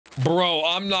Bro,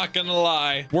 I'm not gonna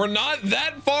lie. We're not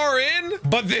that far in,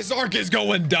 but this arc is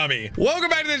going dummy. Welcome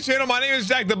back to the channel. My name is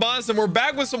JackTheBus, and we're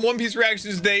back with some One Piece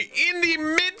reactions today in the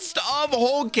midst of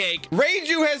whole cake.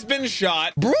 Reiju has been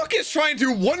shot. Brook is trying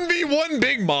to 1v1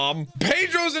 Big Mom.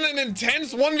 Pedro's in an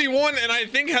intense 1v1 and I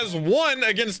think has won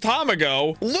against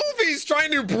Tamago. Luffy's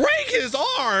trying to break his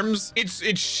arms. It's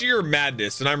sheer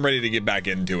madness, and I'm ready to get back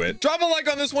into it. Drop a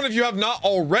like on this one if you have not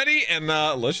already, and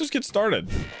let's just get started.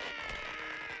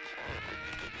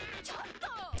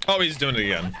 Oh, he's doing it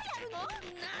again.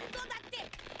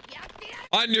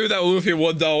 I knew that Luffy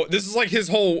would, though. This is like his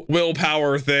whole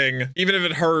willpower thing, even if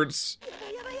it hurts.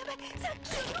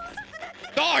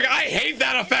 Dog, I hate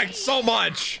that effect so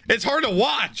much. It's hard to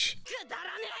watch.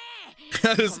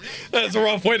 That's a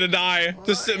rough way to die,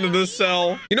 just sitting in this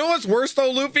cell. You know what's worse, though,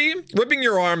 Luffy? Ripping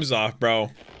your arms off, bro.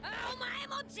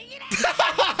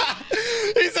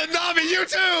 He said, Nami, you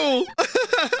too!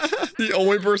 The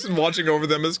only person watching over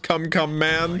them is Come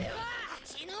Man.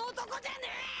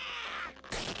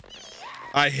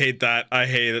 I hate that. I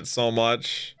hate it so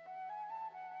much.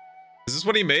 Is this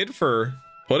what he made for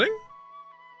pudding?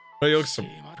 Oh, he looks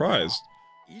surprised.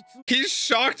 He's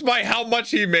shocked by how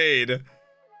much he made.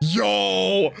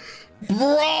 Yo,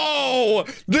 bro,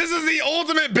 this is the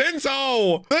ultimate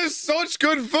bento. There's such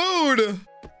good food.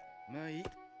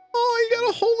 Oh, he got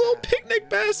a whole little picnic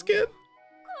basket.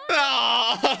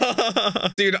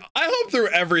 Ah. Dude, I hope through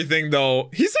everything, though.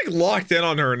 He's like locked in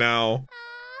on her now.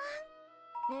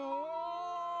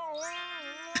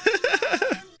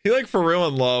 He like for real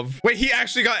in love. Wait, he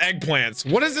actually got eggplants.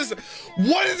 What is this?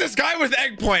 What is this guy with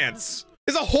eggplants?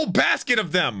 There's a whole basket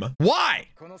of them. Why?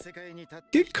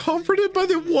 Get comforted by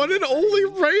the one and only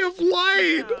ray of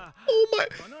light. Oh my.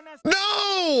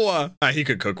 No! He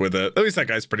could cook with it. At least that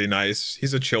guy's pretty nice.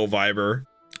 He's a chill viber.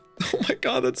 Oh my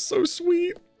god, that's so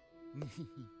sweet.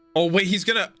 Oh wait, he's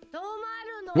gonna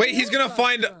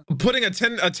find Pudding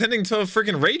attending to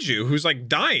freaking Reiju, who's like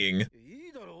dying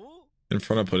in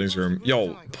front of Pudding's room.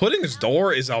 Yo, Pudding's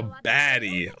door is a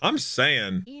baddie. I'm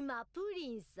saying.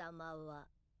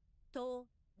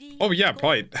 Oh yeah,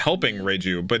 probably helping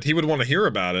Reiju, but he would want to hear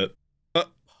about it.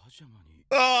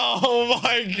 Oh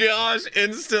my gosh,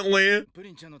 instantly.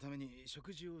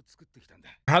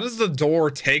 How does the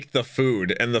door take the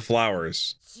food and the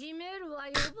flowers?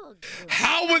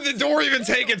 How would the door even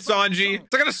take it, Sanji?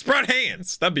 They're gonna spread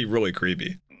hands. That'd be really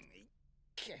creepy.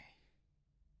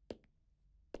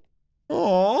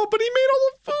 Oh, but he made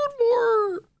all the food for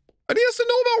her. And he has to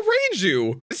know about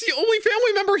Reiju. It's the only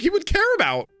family member he would care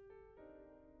about.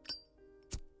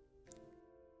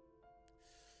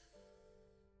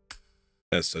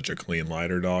 That's such a clean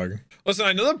lighter, dog. Listen,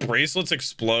 I know the bracelets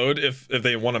explode if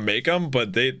they want to make them,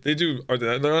 but they're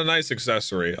a nice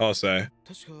accessory, I'll say.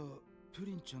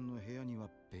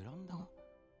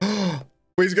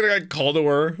 Wait, he's gonna like call to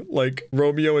her like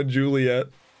Romeo and Juliet.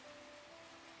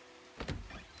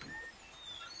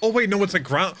 Oh wait, no, it's like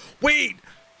ground. Wait,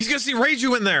 he's gonna see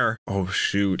Reiju in there. Oh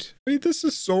shoot. Wait, this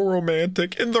is so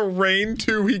romantic. In the rain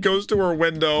too, he goes to her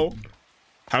window.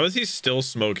 How is he still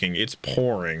smoking? It's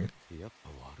pouring.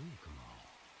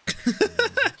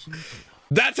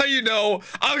 That's how you know.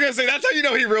 I was gonna say, that's how you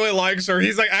know he really likes her.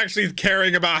 He's like actually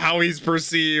caring about how he's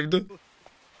perceived.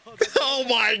 Oh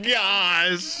my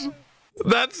gosh,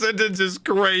 that sentence is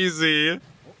crazy.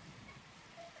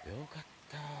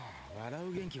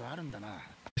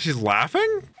 She's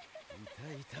laughing.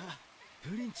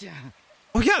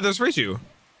 Oh yeah, there's Reiju.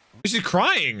 She's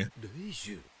crying.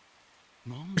 She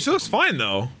looks fine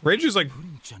though. Reiju's like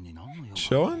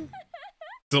chilling.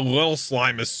 The little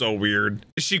slime is so weird.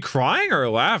 Is she crying or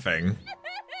laughing?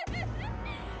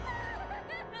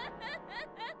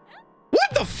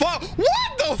 What the fuck?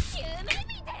 What the f—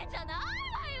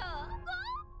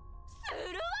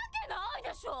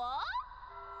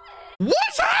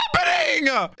 What's happening?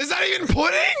 Is that even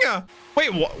pudding?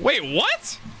 Wait, wait,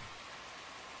 what?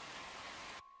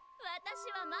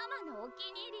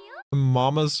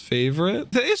 Mama's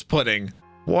favorite? That is pudding.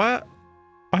 What?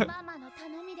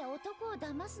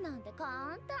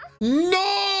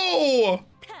 No!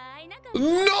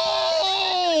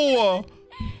 No!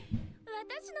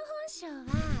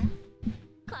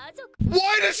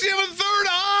 Why does she have a third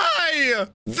eye?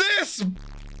 This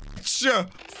bitch.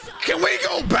 Can we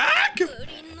go back?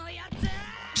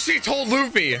 She told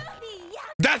Luffy.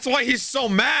 That's why he's so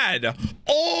mad.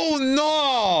 Oh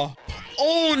no!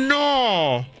 Oh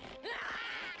no!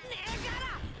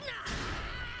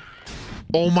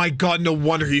 Oh my god, no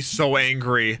wonder he's so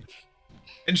angry.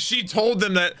 And she told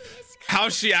them that how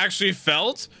she actually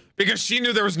felt because she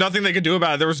knew there was nothing they could do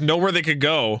about it. There was nowhere they could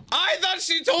go. I thought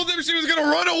she told them she was gonna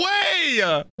run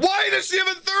away. Why does she have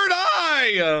a third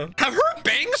eye? Have her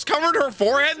bangs covered her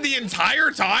forehead the entire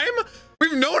time?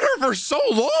 We've known her for so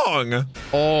long.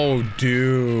 Oh,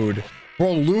 dude.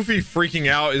 Bro, Luffy freaking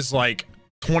out is like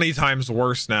 20 times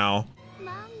worse now.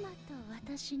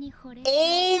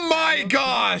 Oh my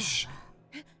gosh.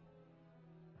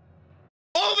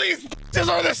 All these bitches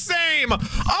are the same.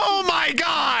 Oh my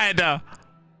god.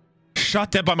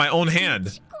 Shot dead by my own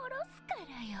hand.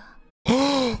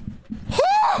 What?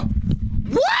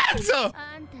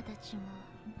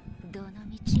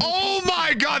 Oh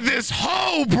my god, this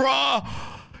hoe, bruh.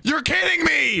 You're kidding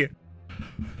me.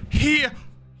 He's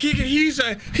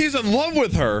in love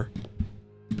with her.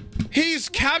 He's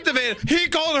captivated. He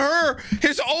called her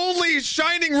his only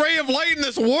shining ray of light in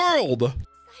this world.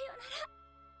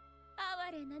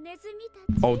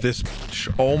 Oh, this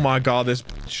bitch. Oh my god, this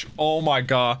bitch. Oh my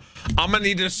god. I'm gonna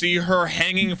need to see her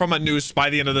hanging from a noose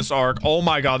by the end of this arc. Oh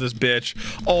my god, this bitch.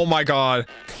 Oh my god.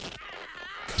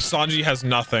 Sanji has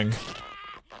nothing.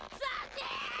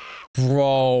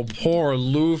 Bro, poor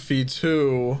Luffy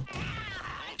too.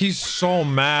 He's so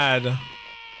mad.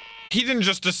 He didn't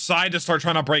just decide to start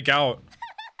trying to break out.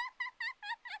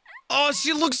 Oh,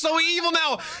 she looks so evil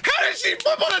now. How did she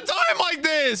flip on a dime like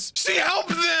this? She helped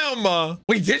them.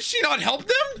 Wait, did she not help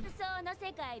them?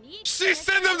 She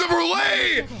sent them to Brule.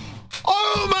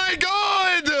 Oh my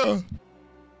god.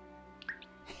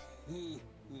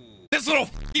 This little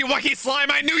wacky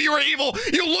slime, I knew you were evil.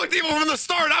 You looked evil from the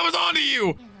start. I was onto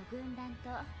you.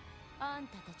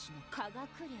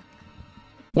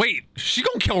 Wait, she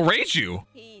gonna kill Reiju?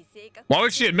 Why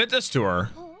would she admit this to her?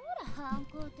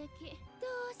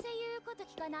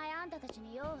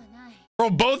 Bro,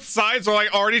 both sides are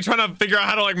like already trying to figure out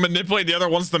how to like manipulate the other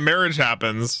once the marriage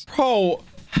happens. Bro,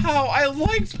 how I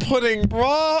liked Pudding,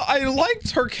 bro. I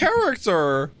liked her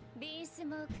character.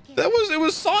 It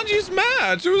was Sanji's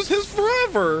match. It was his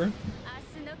forever.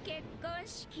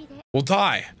 We'll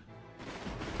die.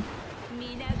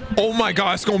 Oh my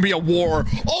god, it's gonna be a war.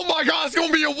 Oh my god, it's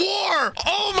gonna be a war.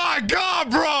 Oh my god,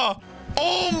 bro.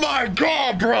 Oh my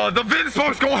god, bro. The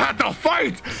Vinsmoke's gonna have to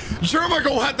fight. Germa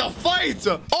gonna have to fight.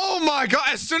 Oh my god,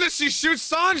 as soon as she shoots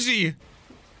Sanji.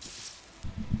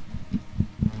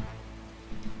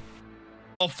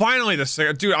 Oh, finally,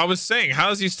 dude, I was saying,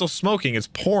 how is he still smoking? It's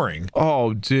pouring.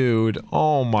 Oh, dude.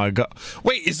 Oh my god.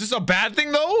 Wait, is this a bad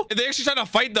thing though? If they actually try to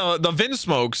fight the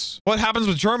Vinsmokes, what happens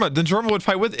with Germa? Then Germa would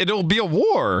fight with it. It'll be a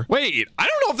war. Wait, I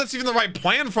don't know if that's even the right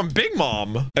plan from Big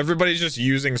Mom. Everybody's just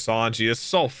using Sanji. It's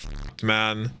so fucked,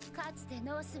 man.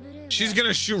 She's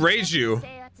gonna shoot Reiju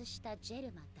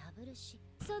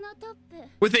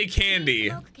with a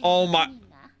candy. Oh my.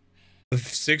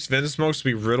 6 Vinsmokes to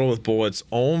be riddled with bullets.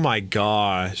 Oh my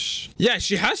gosh. Yeah,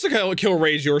 she has to kill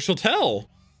Reiju or she'll tell.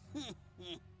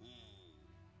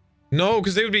 No,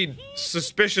 because they would be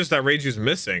suspicious that Reiju's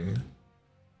missing.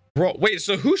 Bro, wait,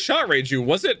 so who shot Reiju?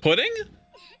 Was it Pudding?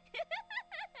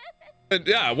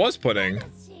 Yeah, it was Pudding.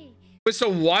 Wait,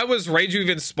 so why was Reiju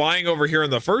even spying over here in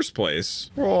the first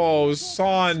place? Bro,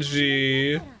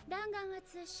 Sanji.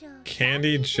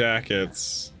 Candy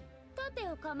jackets.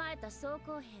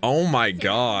 Oh my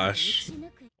gosh.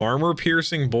 Armor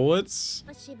piercing bullets?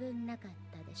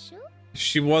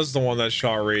 She was the one that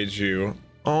shot Reiju.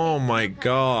 Oh my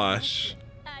gosh.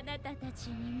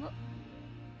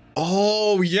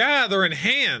 Oh yeah, they're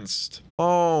enhanced.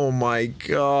 Oh my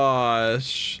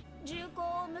gosh.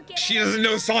 She doesn't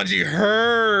know Sanji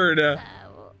heard.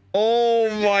 Oh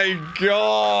my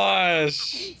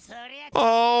gosh.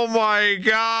 Oh my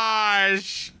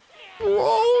gosh.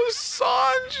 Whoa,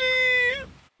 Sanji!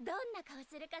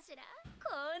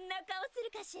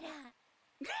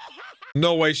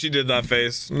 No way she did that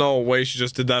face. No way she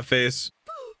just did that face.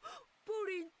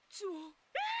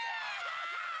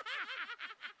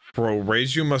 Bro,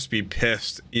 Reiju must be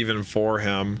pissed even for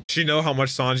him. She know how much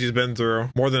Sanji's been through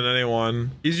more than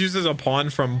anyone. He's used as a pawn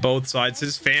from both sides,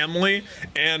 his family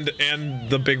and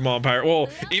the Big Mom pirate. Well,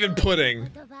 even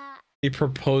Pudding. He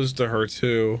proposed to her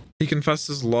too. He confessed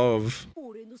his love.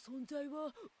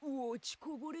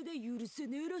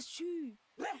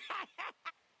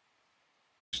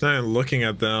 She's not even looking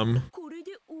at them.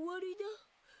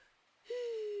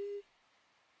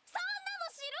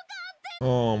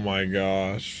 Oh my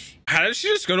gosh. How did she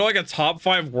just go to like a top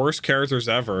 5 worst characters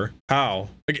ever? How?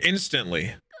 Like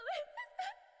instantly.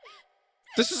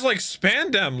 This is like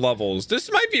Spandam levels.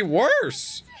 This might be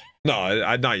worse.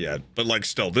 No, not yet, but like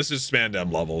still, this is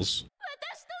Spandam levels.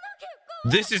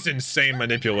 This is insane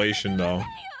manipulation though.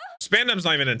 Spandam's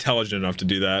not even intelligent enough to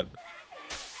do that.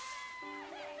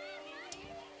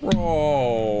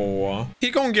 Bro. He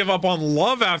gonna give up on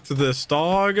love after this,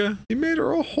 dog. He made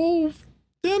her a whole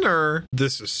dinner.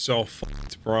 This is so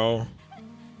fucked, bro.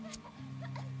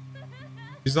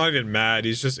 He's not even mad.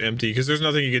 He's just empty because there's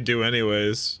nothing he could do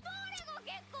anyways.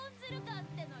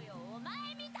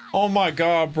 Oh my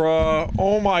god, bro.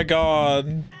 Oh my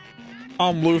god.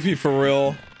 I'm Luffy for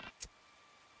real.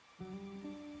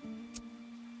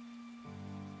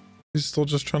 He's still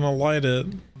just trying to light it.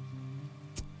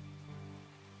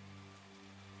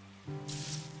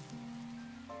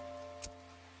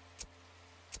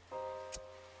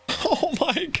 Oh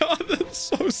my god, that's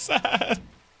so sad.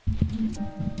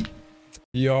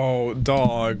 Yo,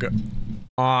 dog.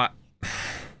 I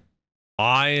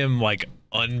am like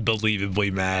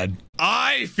unbelievably mad.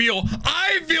 I feel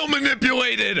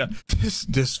manipulated.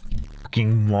 This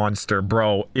fucking monster,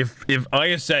 bro. If like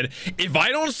I said, if I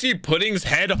don't see Pudding's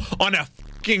head on a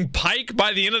fucking pike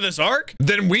by the end of this arc,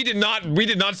 then we did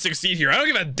not succeed here. I don't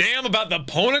give a damn about the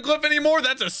poneglyph anymore.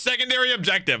 That's a secondary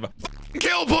objective.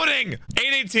 Kill Pudding.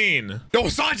 818. Yo,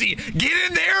 Sanji, get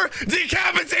in there,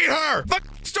 decapitate her,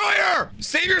 destroy her,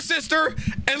 save your sister,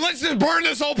 and let's just burn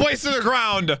this whole place to the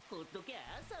ground.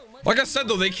 Like I said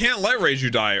though, they can't let Reiju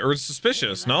die, or it's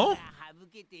suspicious, no?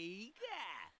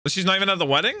 But she's not even at the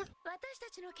wedding?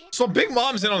 So Big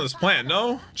Mom's in on this plan,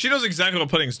 no? She knows exactly what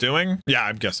Pudding's doing? Yeah,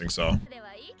 I'm guessing so.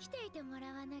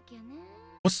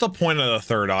 What's the point of the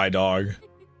third eye, dog?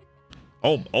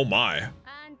 Oh my.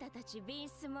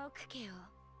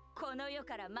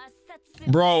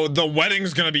 Bro, the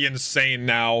wedding's gonna be insane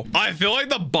now. I feel like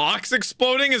the box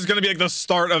exploding is gonna be like the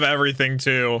start of everything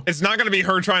too. It's not gonna be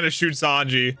her trying to shoot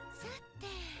Sanji.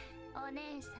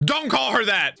 Don't call her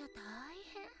that.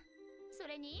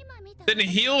 Didn't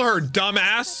heal her,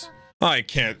 dumbass. I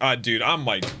can't. Dude, I'm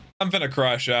finna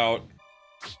crash out.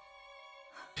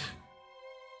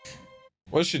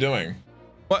 What is she doing?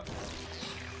 What?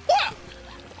 What?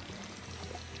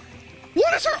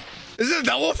 What is her? Is it a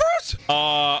devil fruit?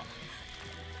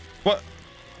 What?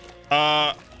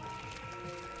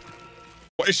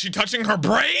 What, is she touching her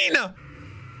brain?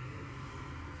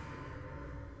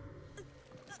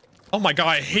 Oh my god,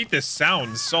 I hate this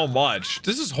sound so much.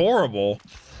 This is horrible.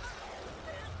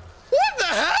 What the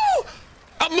hell?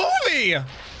 A movie?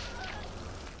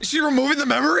 Is she removing the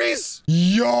memories?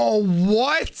 Yo,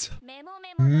 what?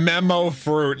 Memo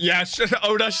fruit. Yeah,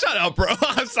 Oda, shut up, bro.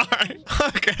 I'm sorry.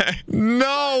 Okay.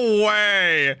 No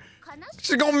way.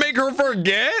 She's gonna make her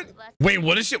forget? Wait,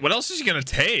 what else is she gonna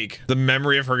take? The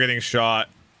memory of her getting shot.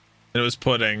 And it was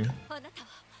Pudding.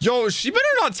 Yo, she better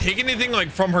not take anything like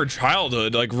from her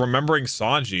childhood, like remembering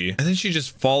Sanji. And then she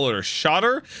just followed her, shot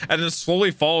her, and then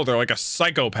slowly followed her like a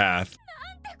psychopath.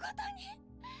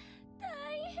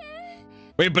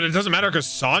 Wait, but it doesn't matter because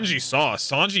Sanji saw.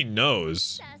 Sanji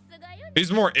knows.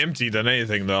 He's more empty than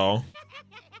anything though.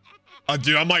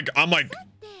 Dude, I'm like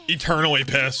eternally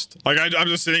pissed. Like I'm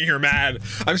just sitting here mad.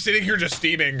 I'm sitting here just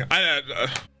steaming.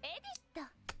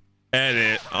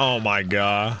 Edit. Oh my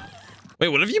god. Wait,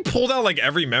 what if you pulled out like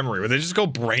every memory? Would they just go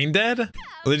brain dead?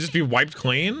 Would they just be wiped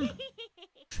clean?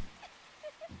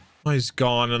 Oh, he's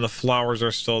gone and the flowers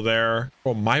are still there.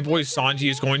 Oh, my boy Sanji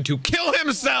is going to kill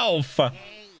himself.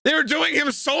 They're doing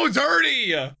him so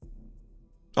dirty.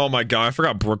 Oh my god, I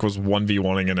forgot Brook was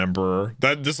 1v1ing an Emperor.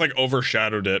 That just like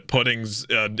overshadowed it. Pudding's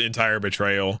entire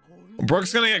betrayal.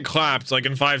 Brook's gonna get clapped like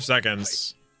in 5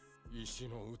 seconds.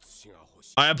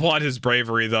 I applaud his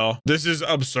bravery though. This is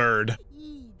absurd.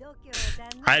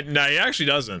 No, he actually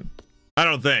doesn't. I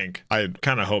don't think. I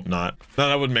kind of hope not. No,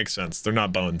 that wouldn't make sense. They're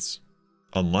not bones.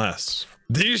 Unless.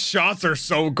 These shots are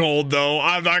so cold though.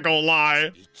 I'm not gonna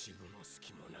lie.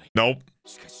 Nope.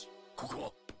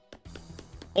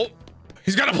 Oh,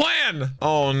 he's got a plan.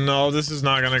 Oh no, this is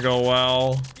not gonna go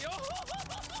well.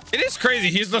 It is crazy.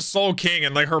 He's the soul king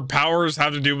and like her powers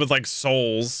have to do with like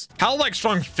souls. How like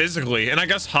strong physically, and I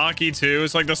guess hockey too.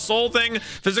 It's like the soul thing,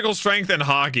 physical strength, and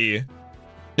hockey.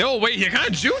 Yo, wait, he kind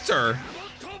of juked her.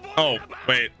 Oh,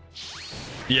 wait.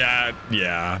 Yeah,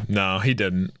 no, he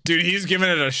didn't. Dude, he's giving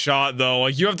it a shot though.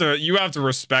 Like you have to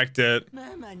respect it.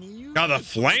 God, the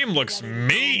flame looks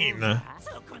mean.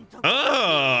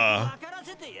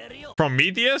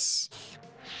 Prometheus?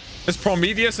 It's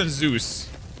Prometheus and Zeus.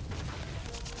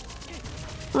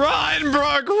 Run,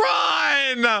 Brook,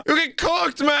 run! You get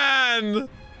cooked, man!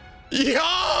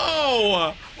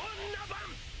 Yo!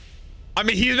 I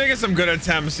mean, he's making some good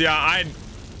attempts. Yeah,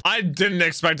 I didn't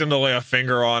expect him to lay a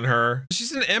finger on her.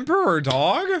 She's an emperor,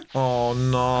 dog? Oh,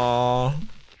 no.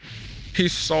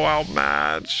 He's so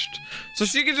outmatched. So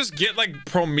she can just get, like,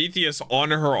 Prometheus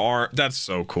on her arm. That's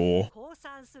so cool.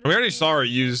 We already saw her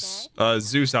use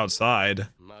Zeus outside.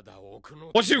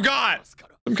 What you got?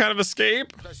 Some kind of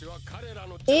escape.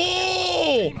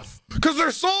 Oh, because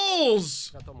they're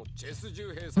souls.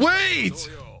 Wait.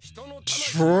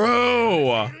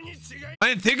 True. I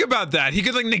didn't think about that. He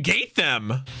could like negate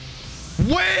them.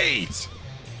 Wait.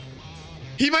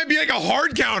 He might be like a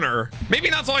hard counter. Maybe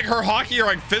not to like her hockey or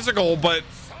like physical, but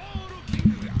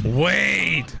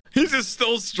wait. He's just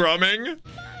still strumming.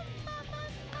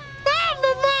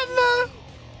 Mama, mama.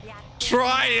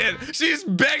 Try it. She's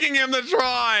begging him to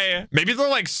try. Maybe they're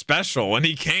like special and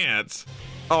he can't.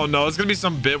 Oh no, it's gonna be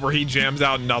some bit where he jams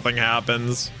out and nothing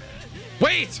happens.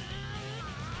 Wait.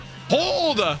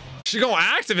 Hold. She gonna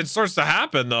act if it starts to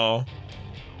happen though.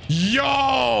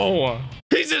 Yo.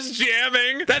 He's just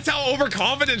jamming. That's how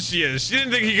overconfident she is. She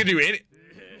didn't think he could do it.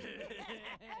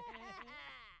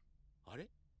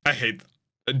 I hate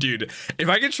that. Dude, if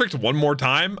I get tricked one more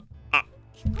time,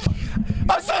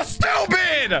 I'm so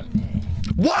stupid.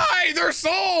 Why? They're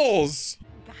souls.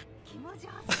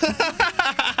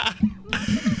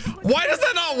 Why does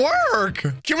that not work?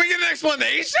 Can we get an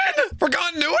explanation for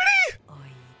continuity?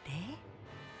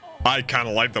 I kind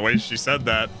of like the way she said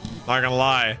that. Not gonna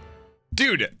lie.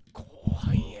 Dude.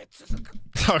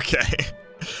 Okay.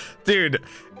 Dude,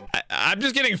 I'm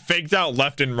just getting faked out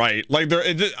left and right. Like,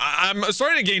 I'm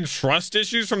starting to gain trust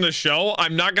issues from the show.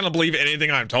 I'm not gonna believe anything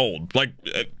I'm told. Like,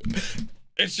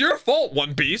 it's your fault,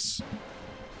 One Piece.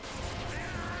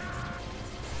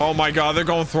 Oh my god, they're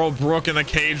gonna throw Brook in the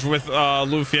cage with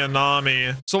Luffy and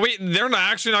Nami. So wait, they're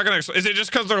not actually not gonna, is it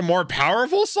just because they're more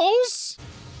powerful souls?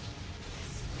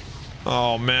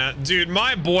 Oh man, dude,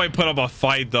 my boy put up a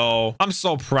fight though. I'm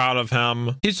so proud of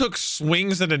him. He took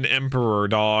swings at an emperor,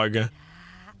 dog.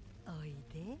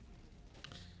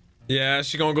 Yeah,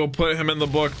 she gonna go put him in the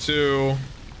book too.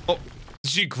 Oh,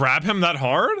 did she grab him that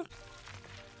hard?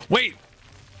 Wait,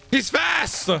 he's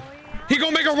fast. He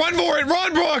gonna make a run for it.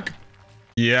 Run, Brook.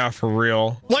 Yeah, for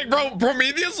real. Like, bro,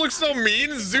 Prometheus looks so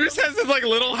mean. Zeus has his like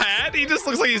little hat. He just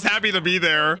looks like he's happy to be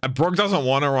there. Brook doesn't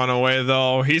want to run away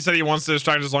though. He said he wants to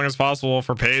distract as long as possible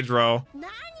for Pedro.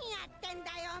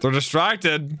 They're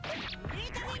distracted.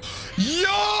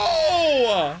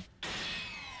 Yo!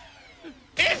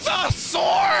 It's a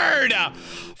sword!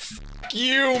 Fuck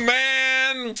you,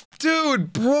 man.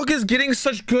 Dude, Brook is getting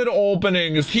such good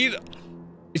openings. He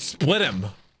split him.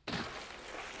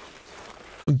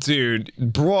 Dude,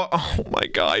 bro, oh my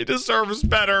god, he deserves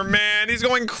better, man. He's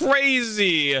going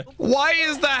crazy. Why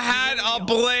is the hat a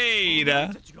blade?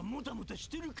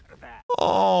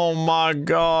 Oh my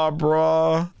god,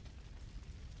 bro.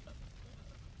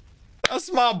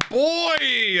 That's my boy.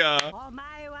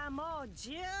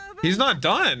 He's not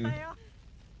done.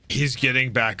 He's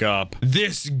getting back up.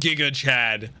 This Giga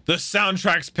Chad. The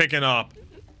soundtrack's picking up.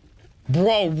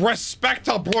 Bro, respect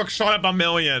to Brook shot up a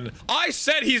million. I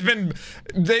said he's been,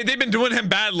 they've been doing him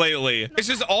bad lately. It's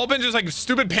just all been just like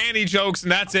stupid panty jokes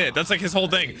and that's it. That's like his whole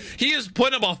thing. He is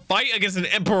putting up a fight against an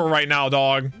emperor right now,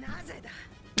 dog.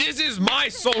 This is my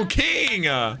soul king.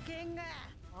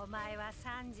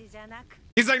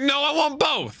 He's like, no, I want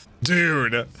both.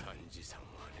 Dude,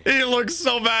 he looks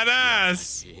so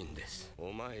badass.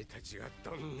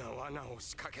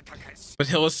 But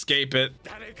he'll escape it.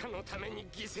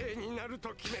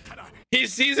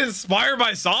 He's inspired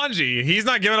by Sanji. He's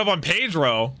not giving up on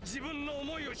Pedro.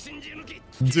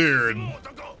 Dude.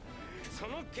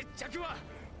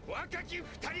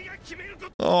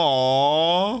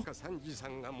 Aww.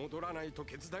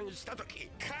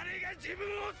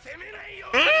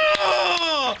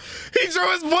 Oh, he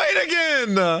drew his blade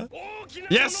again.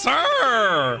 Yes,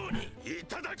 sir.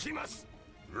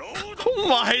 Oh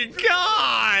my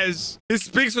gosh! He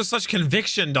speaks with such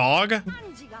conviction, dog.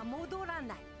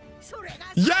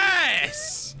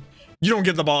 Yes! You don't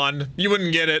get the bond. You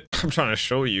wouldn't get it. I'm trying to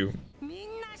show you. Dude,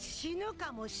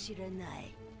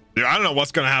 I don't know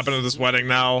what's gonna happen at this wedding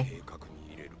now.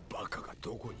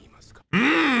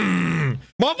 My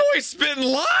boy's spitting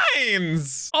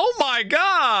lines! Oh my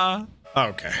god!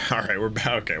 Okay, all right, we're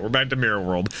back. Okay, we're back to Mirror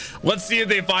World. Let's see if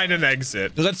they find an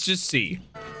exit. Let's just see.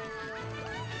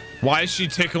 Why is she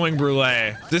tickling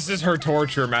Brûlée? This is her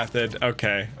torture method.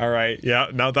 Okay, all right. Yeah,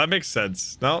 no, that makes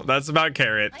sense. No, that's about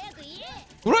Carrot.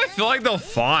 What do I feel like they'll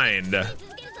find?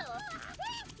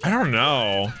 I don't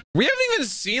know. We haven't even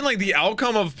seen like the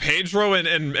outcome of Pedro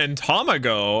and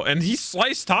Tamago, and he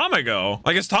sliced Tamago.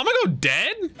 Like, is Tamago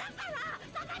dead?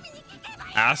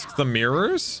 Ask the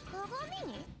mirrors?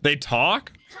 They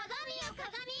talk?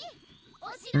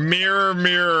 Mirror,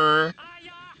 mirror.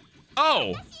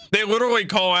 Oh. They literally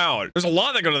call out. There's a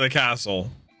lot that go to the castle.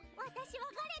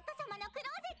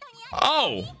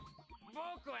 Oh.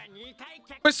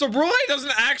 Wait, so Roy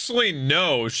doesn't actually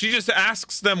know. She just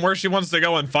asks them where she wants to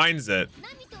go and finds it.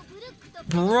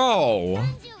 Bro,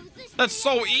 that's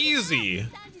so easy.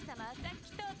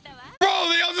 Bro,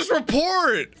 they all just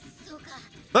report.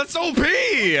 That's OP.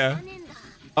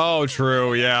 Oh,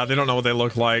 true. Yeah, they don't know what they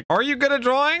look like. Are you good at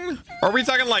drawing? Or are we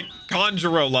talking like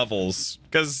Kanjuro levels?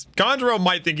 Because Kanjuro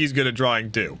might think he's good at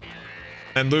drawing too.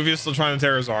 And Luffy's still trying to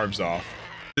tear his arms off.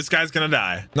 This guy's gonna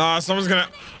die. Nah, someone's gonna...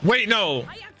 Wait, no.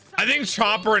 I think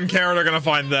Chopper and Carrot are gonna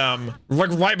find them. Like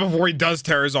right before he does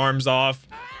tear his arms off.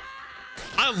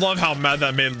 I love how mad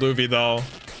that made Luffy though.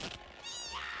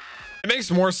 It makes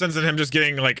more sense than him just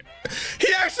getting like... He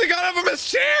actually got up from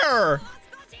his chair!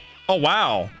 Oh,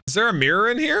 wow. Is there a mirror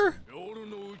in here?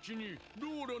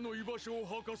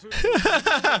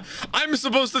 I'm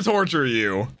supposed to torture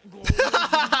you. Wait,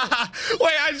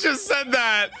 I just said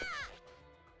that.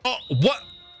 Oh, what?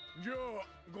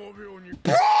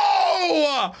 Bro!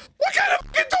 What kind of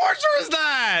fucking torture is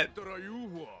that?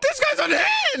 This guy's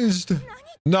unhinged!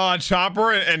 Nah,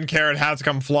 Chopper and Carrot have to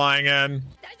come flying in.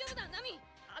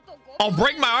 I'll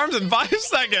break my arms in 5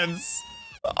 seconds.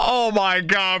 Oh my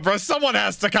god, bro. Someone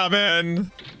has to come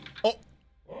in. Oh.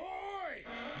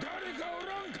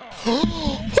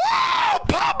 Oh,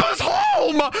 Papa's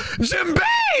home!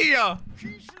 Jinbei!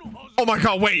 Oh my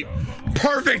god, wait.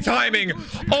 Perfect timing.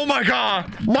 Oh my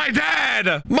god. My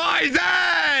dad! My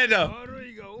dad!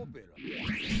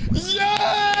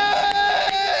 Yes!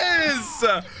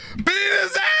 Beat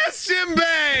his ass,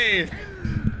 Jinbei!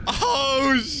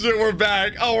 Oh shit, we're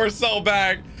back. Oh, we're so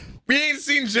back. We ain't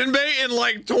seen Jinbei in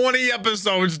like 20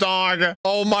 episodes, dog.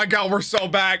 Oh my god, we're so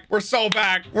back. We're so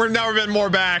back. We've never been more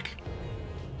back.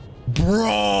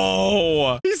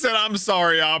 Bro. He said, I'm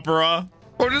sorry, Opera.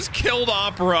 Or just killed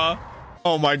Opera.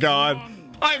 Oh my god.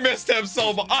 I missed him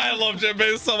so much. I love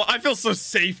Jinbei so much. I feel so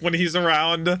safe when he's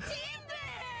around.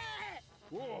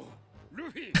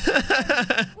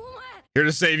 Here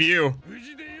to save you.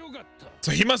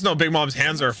 So he must know Big Mom's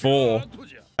hands are full.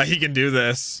 He can do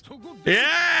this.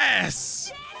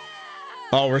 Yes!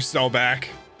 Oh, we're so back.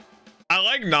 I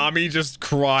like Nami just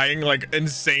crying like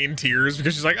insane tears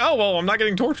because she's like, oh, well, I'm not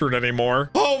getting tortured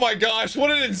anymore. Oh my gosh, what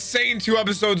an insane 2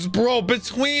 episodes, bro.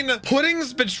 Between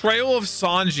Pudding's betrayal of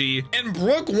Sanji and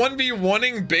Brook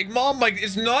 1v1ing Big Mom, like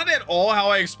it's not at all how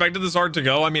I expected this arc to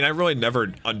go. I mean, I really never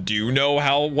do know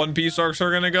how One Piece arcs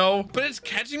are gonna go, but it's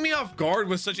catching me off guard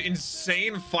with such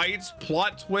insane fights,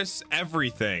 plot twists,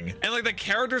 everything. And like the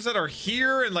characters that are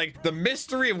here and like the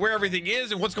mystery of where everything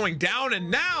is and what's going down. And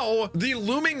now the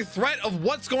looming threat of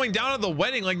what's going down at the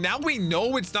wedding. Like now we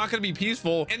know it's not going to be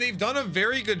peaceful, and they've done a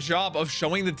very good job of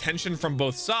showing the tension from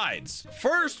both sides.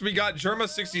 First, we got Germa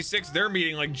 66. They're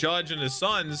meeting like Judge and his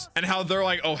sons, and how they're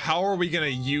like, oh, how are we going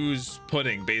to use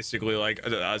Pudding basically like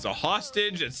as a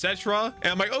hostage, etc.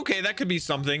 And I'm like, okay, that could be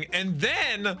something. And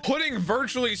then Pudding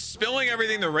virtually spilling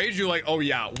everything to Reiju, like, oh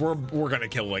yeah, we're gonna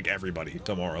kill like everybody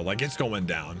tomorrow. Like it's going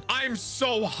down. I'm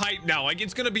so hyped now. Like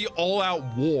it's gonna be all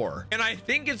out war, and I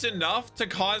think it's enough to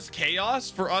cause chaos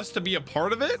for us to be a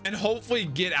part of it and hopefully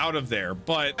get out of there.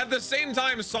 But at the same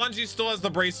time, Sanji still has the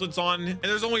bracelets on, and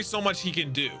there's only so much he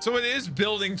can do. So it is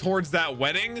building towards that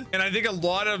wedding, and I think a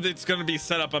lot of it's going to be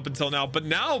set up until now. But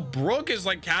now Brook is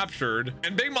like captured,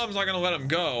 and Big Mom's not going to let him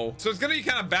go. So it's going to be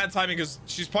kind of bad timing because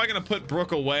she's probably going to put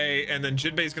Brook away, and then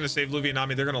Jinbei's going to save Luffy and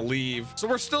Nami. They're going to leave. So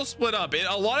we're still split up.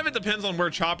 A lot of it depends on where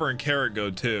Chopper and Carrot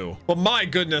go too. But my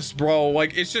goodness, bro,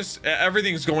 like it's just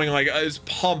everything's going like it's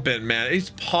pumping, man.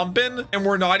 It's pumping. And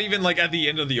we're not even like at the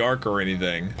end of the arc or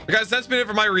anything. But guys, that's been it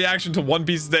for my reaction to One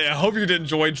Piece today. I hope you did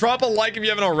enjoy. Drop a like if you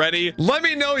haven't already. Let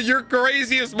me know your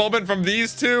craziest moment from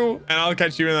these two, and I'll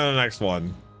catch you in the next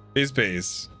one.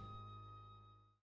 Peace.